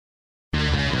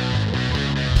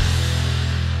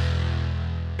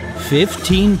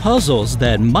15 puzzles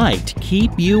that might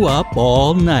keep you up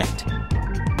all night.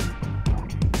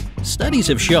 Studies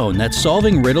have shown that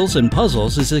solving riddles and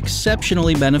puzzles is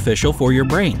exceptionally beneficial for your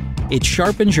brain. It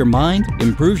sharpens your mind,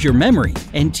 improves your memory,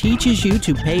 and teaches you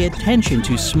to pay attention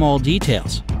to small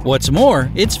details. What's more,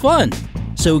 it's fun.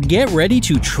 So get ready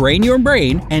to train your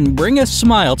brain and bring a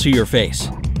smile to your face.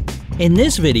 In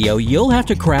this video, you'll have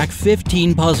to crack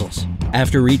 15 puzzles.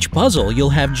 After each puzzle, you'll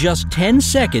have just 10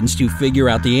 seconds to figure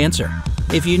out the answer.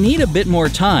 If you need a bit more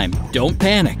time, don't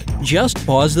panic. Just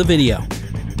pause the video.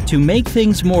 To make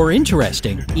things more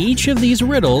interesting, each of these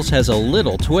riddles has a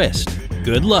little twist.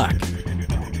 Good luck!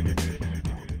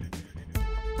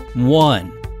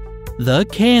 1. The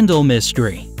Candle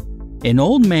Mystery. An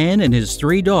old man and his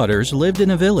 3 daughters lived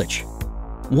in a village.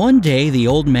 One day, the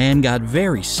old man got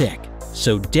very sick,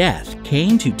 so Death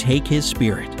came to take his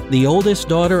spirit. The oldest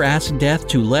daughter asked Death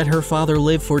to let her father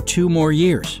live for 2 more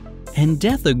years, and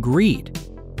Death agreed.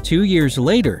 2 years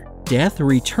later, Death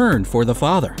returned for the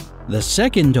father. The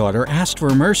second daughter asked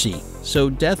for mercy, so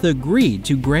Death agreed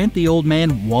to grant the old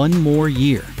man 1 more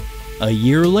year. A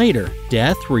year later,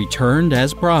 Death returned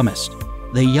as promised.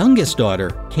 The youngest daughter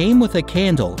came with a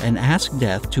candle and asked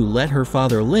Death to let her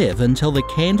father live until the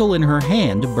candle in her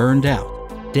hand burned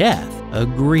out. Death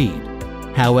agreed.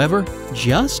 However,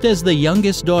 just as the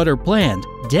youngest daughter planned,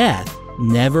 Death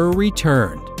never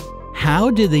returned.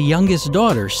 How did the youngest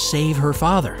daughter save her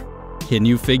father? Can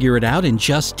you figure it out in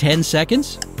just 10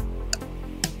 seconds?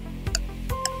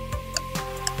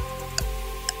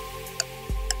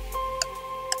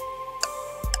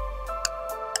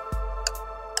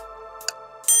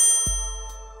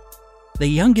 The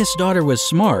youngest daughter was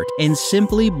smart and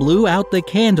simply blew out the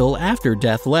candle after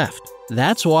Death left.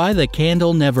 That's why the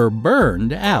candle never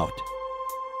burned out.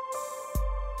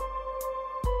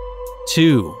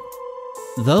 2.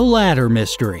 The Ladder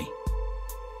Mystery.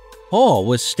 Paul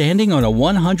was standing on a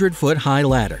 100-foot high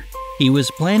ladder. He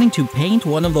was planning to paint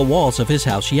one of the walls of his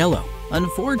house yellow.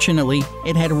 Unfortunately,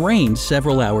 it had rained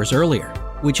several hours earlier,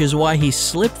 which is why he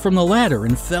slipped from the ladder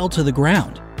and fell to the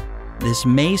ground. This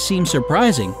may seem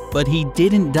surprising, but he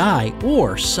didn't die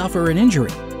or suffer an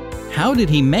injury. How did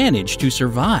he manage to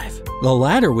survive? The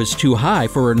ladder was too high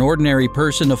for an ordinary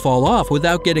person to fall off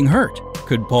without getting hurt.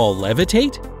 Could Paul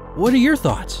levitate? What are your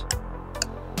thoughts?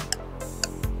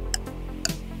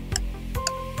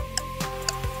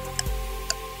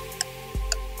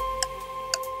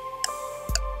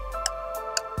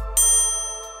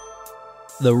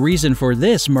 The reason for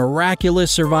this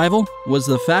miraculous survival was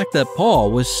the fact that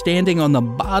Paul was standing on the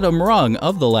bottom rung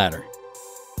of the ladder.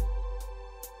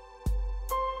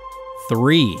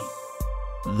 3.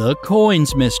 The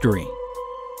Coins Mystery.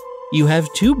 You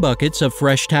have 2 buckets of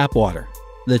fresh tap water.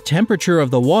 The temperature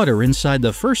of the water inside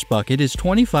the first bucket is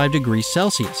 25 degrees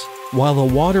Celsius, while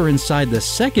the water inside the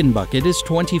second bucket is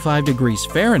 25 degrees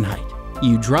Fahrenheit.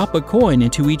 You drop a coin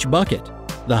into each bucket.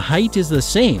 The height is the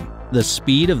same, the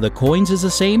speed of the coins is the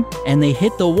same, and they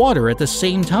hit the water at the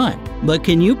same time. But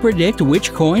can you predict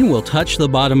which coin will touch the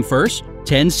bottom first?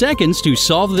 10 seconds to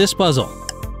solve this puzzle.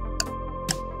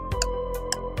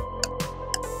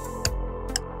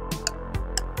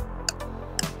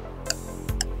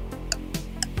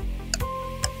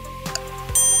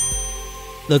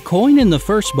 The coin in the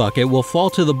first bucket will fall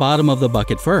to the bottom of the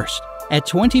bucket first. At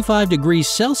 25 degrees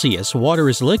Celsius, water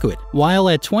is liquid, while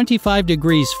at 25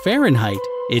 degrees Fahrenheit,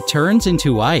 it turns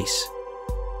into ice.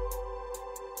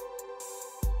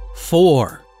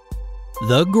 4.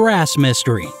 The Grass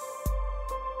Mystery.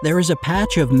 There is a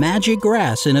patch of magic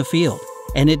grass in a field,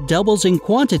 and it doubles in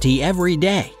quantity every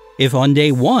day. If on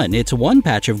day 1 it's 1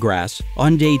 patch of grass,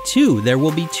 on day 2 there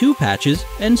will be 2 patches,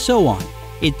 and so on.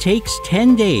 It takes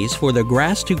 10 days for the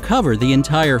grass to cover the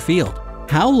entire field.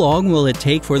 How long will it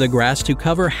take for the grass to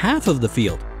cover half of the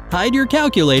field? Hide your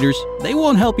calculators, they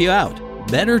won't help you out.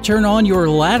 Better turn on your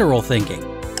lateral thinking.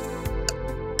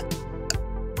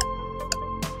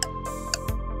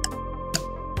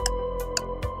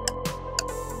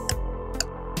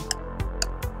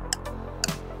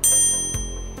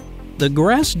 The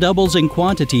grass doubles in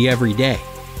quantity every day.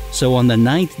 So on the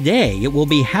 9th day, it will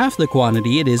be half the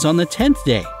quantity it is on the 10th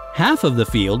day. Half of the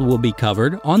field will be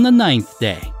covered on the 9th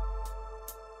day.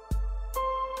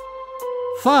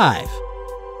 5.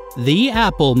 The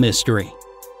Apple Mystery.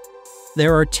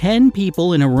 There are 10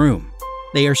 people in a room.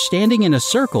 They are standing in a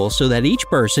circle so that each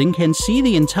person can see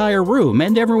the entire room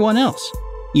and everyone else.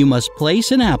 You must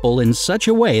place an apple in such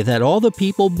a way that all the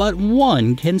people but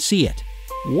one can see it.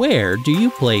 Where do you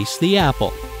place the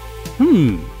apple?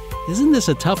 Isn't this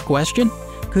a tough question?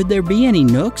 Could there be any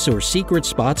nooks or secret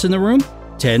spots in the room?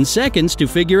 10 seconds to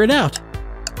figure it out.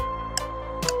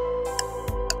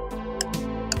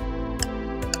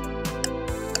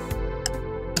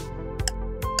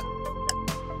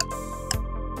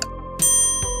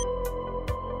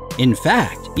 In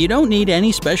fact, you don't need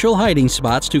any special hiding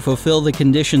spots to fulfill the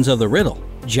conditions of the riddle.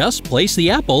 Just place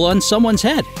the apple on someone's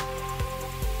head.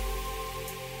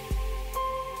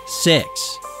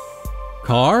 6.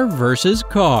 Car versus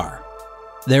car.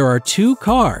 There are two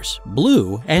cars,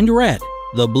 blue and red.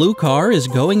 The blue car is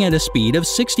going at a speed of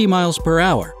 60 miles per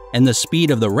hour, and the speed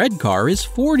of the red car is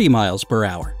 40 miles per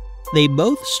hour. They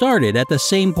both started at the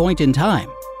same point in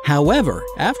time. However,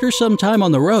 after some time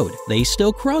on the road, they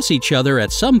still cross each other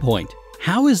at some point.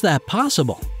 How is that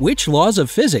possible? Which laws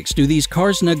of physics do these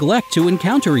cars neglect to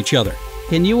encounter each other?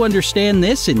 Can you understand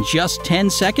this in just 10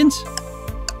 seconds?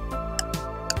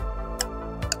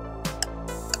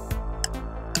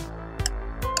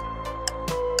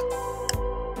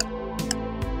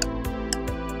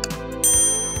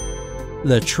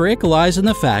 The trick lies in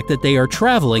the fact that they are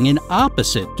traveling in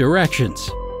opposite directions.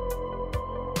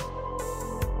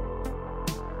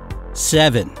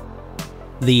 7.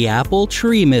 The Apple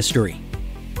Tree Mystery.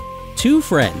 Two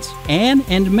friends, Anne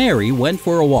and Mary, went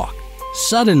for a walk.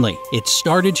 Suddenly, it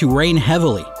started to rain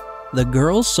heavily. The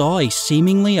girls saw a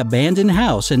seemingly abandoned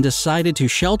house and decided to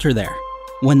shelter there.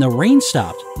 When the rain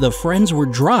stopped, the friends were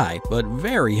dry but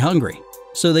very hungry,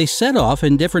 so they set off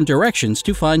in different directions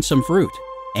to find some fruit.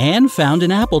 Anne found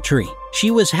an apple tree. She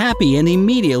was happy and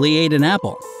immediately ate an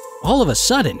apple. All of a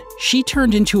sudden, she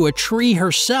turned into a tree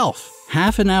herself.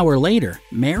 Half an hour later,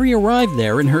 Mary arrived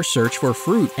there in her search for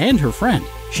fruit and her friend.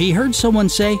 She heard someone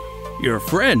say, "Your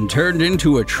friend turned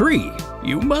into a tree.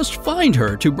 You must find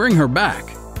her to bring her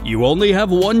back. You only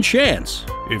have one chance.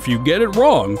 If you get it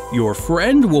wrong, your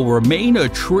friend will remain a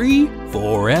tree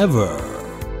forever."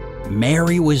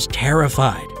 Mary was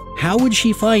terrified. How would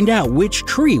she find out which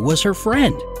tree was her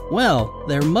friend? Well,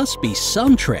 there must be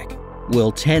some trick.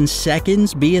 Will 10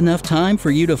 seconds be enough time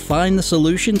for you to find the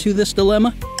solution to this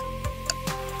dilemma?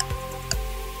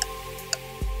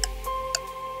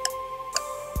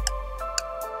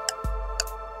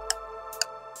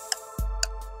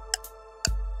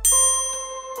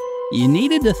 You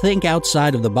needed to think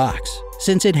outside of the box.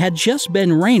 Since it had just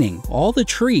been raining, all the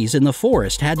trees in the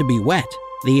forest had to be wet.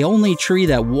 The only tree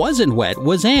that wasn't wet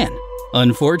was Anne.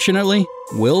 Unfortunately,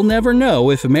 we'll never know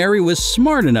if Mary was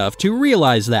smart enough to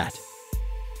realize that.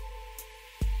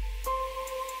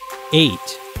 8.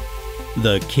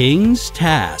 The King's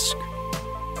Task.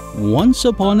 Once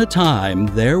upon a time,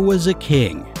 there was a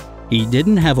king. He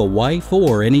didn't have a wife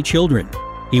or any children.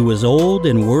 He was old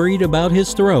and worried about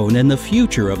his throne and the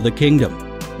future of the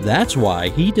kingdom. That's why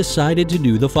he decided to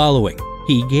do the following.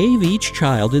 He gave each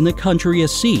child in the country a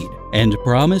seed and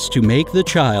promised to make the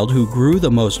child who grew the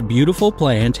most beautiful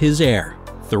plant his heir.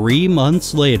 3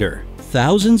 months later,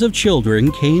 thousands of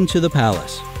children came to the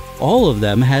palace. All of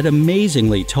them had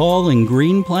amazingly tall and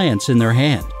green plants in their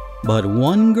hand, but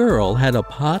one girl had a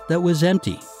pot that was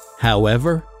empty.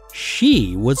 However,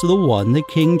 she was the one the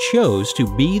king chose to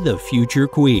be the future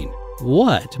queen.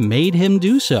 What made him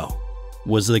do so?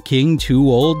 Was the king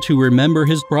too old to remember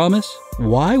his promise?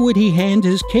 Why would he hand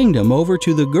his kingdom over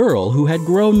to the girl who had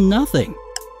grown nothing?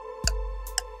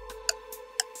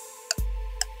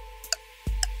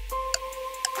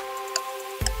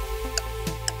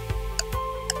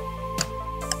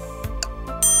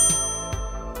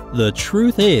 The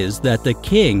truth is that the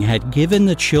king had given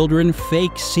the children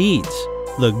fake seeds.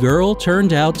 The girl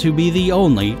turned out to be the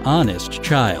only honest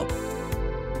child.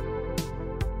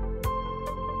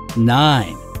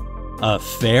 9. A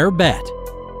fair bet.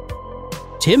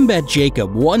 Tim bet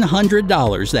Jacob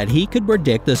 $100 that he could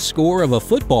predict the score of a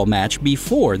football match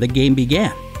before the game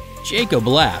began. Jacob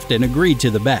laughed and agreed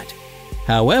to the bet.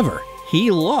 However,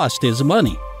 he lost his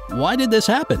money. Why did this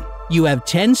happen? You have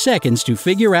 10 seconds to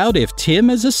figure out if Tim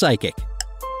is a psychic.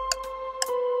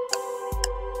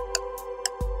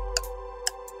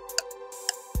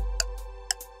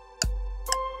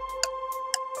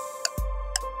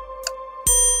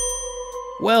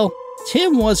 Well,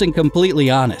 Tim wasn't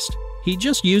completely honest. He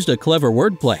just used a clever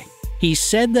wordplay. He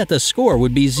said that the score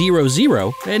would be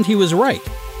 0-0, and he was right.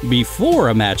 Before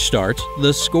a match starts,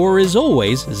 the score is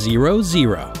always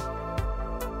 0-0.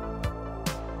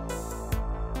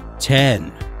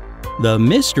 10. The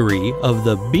Mystery of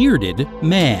the Bearded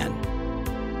Man.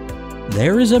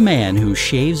 There is a man who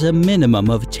shaves a minimum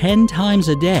of 10 times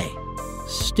a day.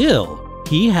 Still,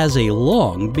 he has a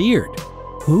long beard.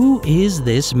 Who is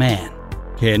this man?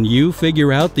 Can you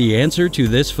figure out the answer to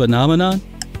this phenomenon?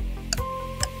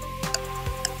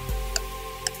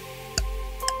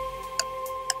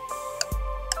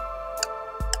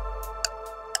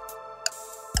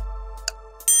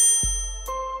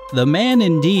 The man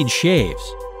indeed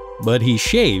shaves, but he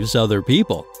shaves other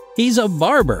people. He's a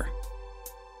barber.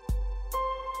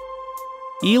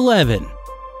 11.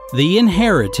 The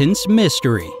Inheritance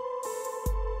Mystery.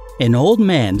 An old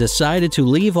man decided to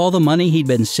leave all the money he'd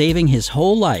been saving his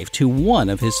whole life to one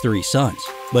of his 3 sons,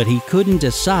 but he couldn't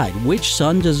decide which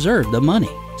son deserved the money.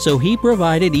 So he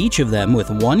provided each of them with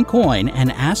 1 coin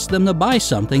and asked them to buy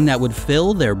something that would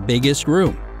fill their biggest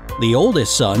room. The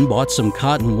oldest son bought some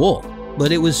cotton wool,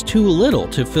 but it was too little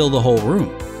to fill the whole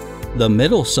room. The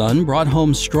middle son brought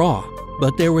home straw,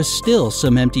 but there was still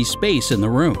some empty space in the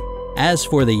room. As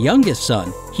for the youngest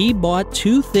son, he bought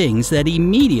 2 things that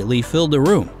immediately filled the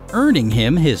room, earning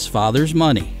him his father's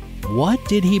money. What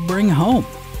did he bring home?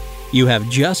 You have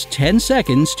just 10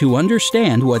 seconds to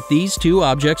understand what these 2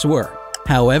 objects were.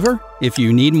 However, if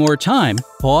you need more time,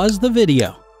 pause the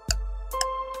video.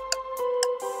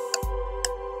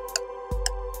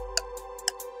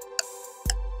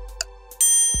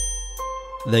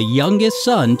 The youngest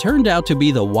son turned out to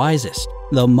be the wisest.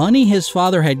 The money his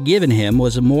father had given him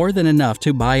was more than enough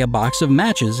to buy a box of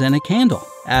matches and a candle.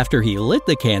 After he lit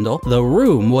the candle, the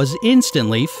room was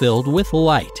instantly filled with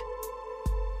light.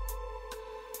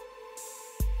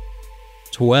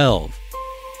 12.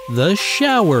 The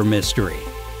Shower Mystery.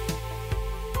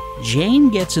 Jane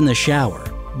gets in the shower,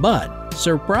 but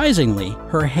surprisingly,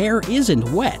 her hair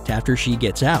isn't wet after she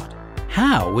gets out.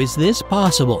 How is this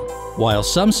possible? While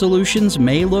some solutions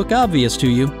may look obvious to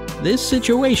you, this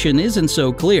situation isn't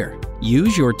so clear.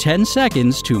 Use your 10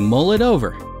 seconds to mull it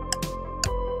over.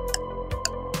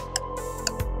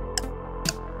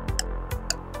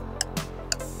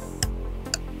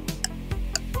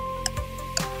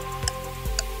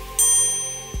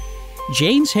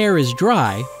 Jane's hair is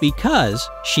dry because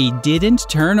she didn't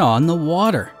turn on the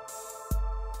water.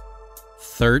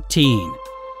 13.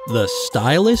 The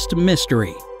Stylist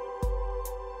Mystery.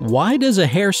 Why does a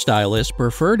hairstylist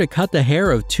prefer to cut the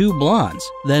hair of 2 blondes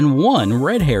than 1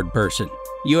 red-haired person?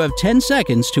 You have 10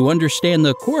 seconds to understand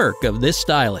the quirk of this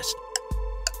stylist.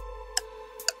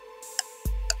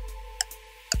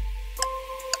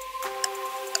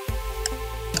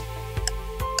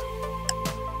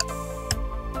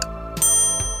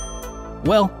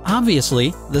 Well,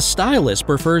 obviously, the stylist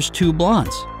prefers 2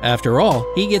 blondes. After all,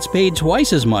 he gets paid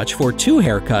twice as much for 2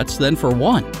 haircuts than for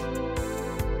 1.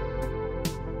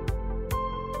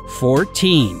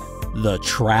 14. The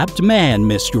Trapped Man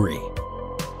Mystery.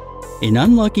 An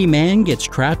unlucky man gets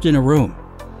trapped in a room.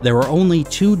 There are only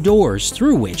 2 doors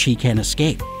through which he can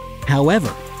escape.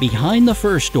 However, behind the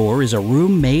first door is a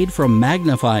room made from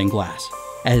magnifying glass.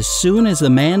 As soon as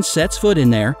the man sets foot in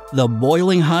there, the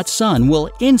boiling hot sun will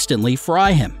instantly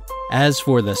fry him. As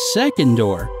for the second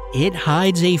door, it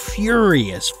hides a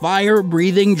furious,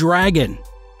 fire-breathing dragon.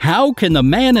 How can the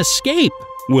man escape?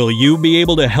 Will you be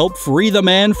able to help free the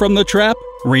man from the trap?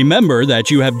 Remember that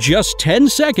you have just 10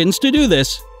 seconds to do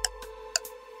this.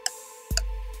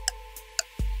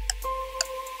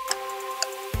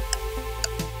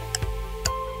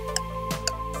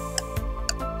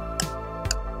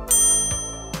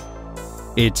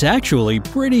 It's actually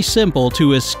pretty simple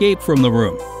to escape from the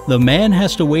room. The man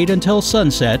has to wait until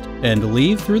sunset and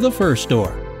leave through the first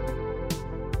door.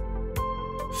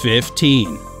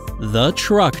 15. The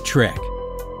Truck Trick.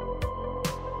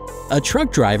 A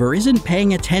truck driver isn't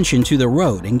paying attention to the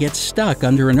road and gets stuck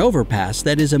under an overpass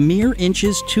that is a mere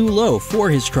inches too low for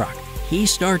his truck. He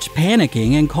starts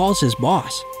panicking and calls his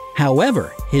boss.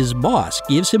 However, his boss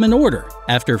gives him an order,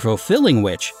 after fulfilling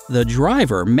which, the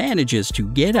driver manages to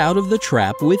get out of the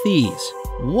trap with ease.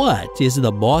 What is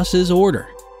the boss's order?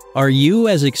 Are you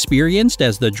as experienced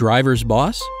as the driver's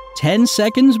boss? 10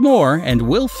 seconds more and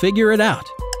we'll figure it out.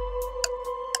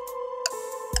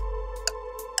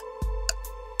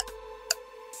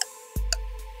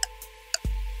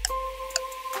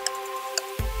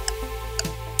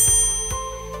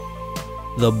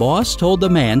 The boss told the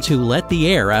man to let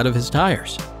the air out of his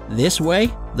tires. This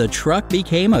way, the truck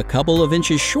became a couple of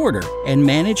inches shorter and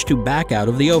managed to back out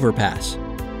of the overpass.